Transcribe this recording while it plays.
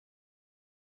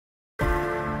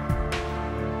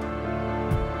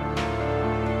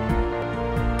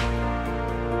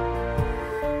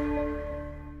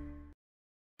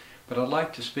but I'd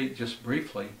like to speak just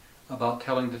briefly about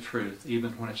telling the truth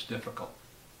even when it's difficult.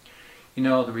 You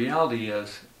know, the reality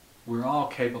is we're all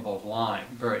capable of lying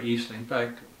very easily. In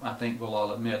fact, I think we'll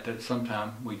all admit that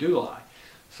sometimes we do lie.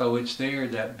 So it's there,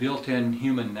 that built-in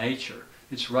human nature.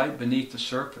 It's right beneath the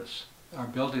surface, our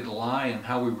ability to lie and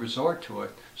how we resort to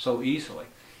it so easily.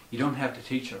 You don't have to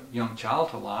teach a young child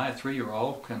to lie. A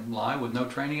 3-year-old can lie with no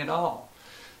training at all.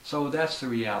 So that's the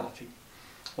reality.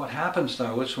 What happens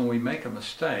though is when we make a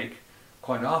mistake,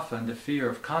 quite often the fear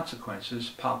of consequences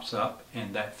pops up,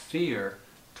 and that fear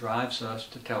drives us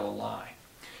to tell a lie.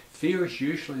 Fear is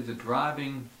usually the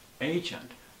driving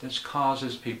agent that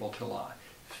causes people to lie.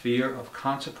 Fear of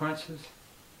consequences,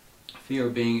 fear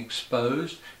of being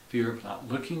exposed, fear of not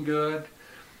looking good,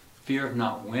 fear of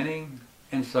not winning.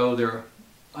 And so there are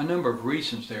a number of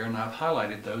reasons there, and I've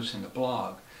highlighted those in the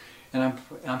blog. And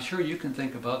I'm sure you can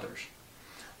think of others.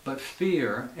 But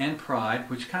fear and pride,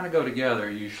 which kind of go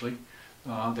together usually,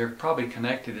 they're probably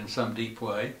connected in some deep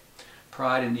way.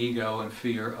 Pride and ego and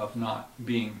fear of not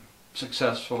being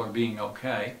successful or being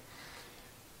okay.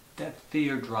 That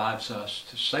fear drives us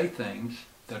to say things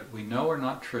that we know are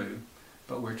not true,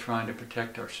 but we're trying to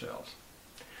protect ourselves.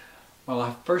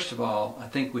 Well, first of all, I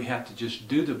think we have to just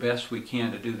do the best we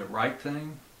can to do the right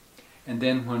thing, and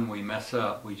then when we mess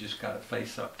up, we just got to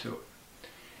face up to it.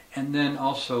 And then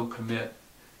also commit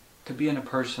to being a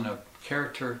person of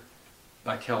character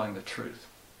by telling the truth,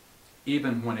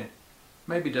 even when it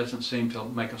maybe doesn't seem to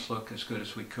make us look as good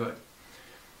as we could.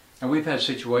 And we've had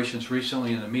situations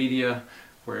recently in the media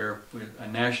where a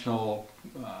national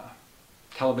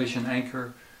television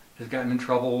anchor has gotten in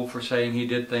trouble for saying he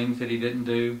did things that he didn't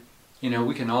do. You know,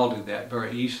 we can all do that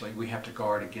very easily. We have to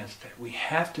guard against that. We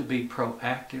have to be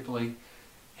proactively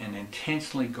and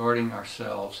intentionally guarding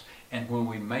ourselves, and when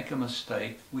we make a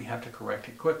mistake, we have to correct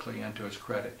it quickly, and to his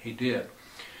credit, he did.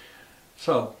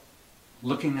 So,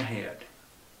 looking ahead,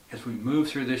 as we move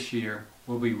through this year,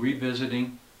 we'll be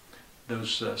revisiting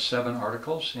those 7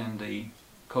 articles in the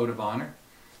Code of Honor.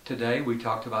 Today we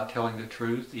talked about telling the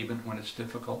truth even when it's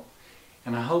difficult.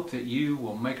 And I hope that you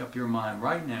will make up your mind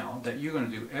right now that you're going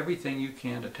to do everything you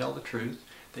can to tell the truth,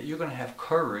 that you're going to have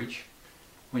courage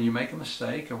when you make a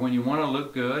mistake or when you want to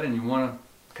look good and you want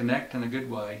to connect in a good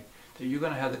way, that you're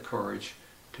going to have the courage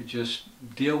to just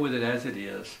deal with it as it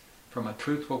is from a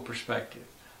truthful perspective.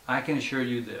 I can assure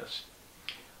you this: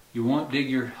 you won't dig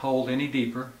your hole any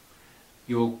deeper,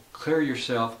 you'll clear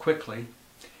yourself quickly,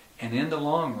 and in the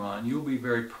long run you'll be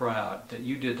very proud that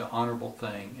you did the honorable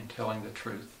thing in telling the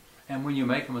truth. And when you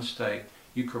make a mistake,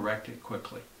 you correct it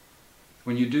quickly.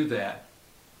 When you do that,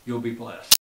 you'll be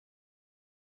blessed.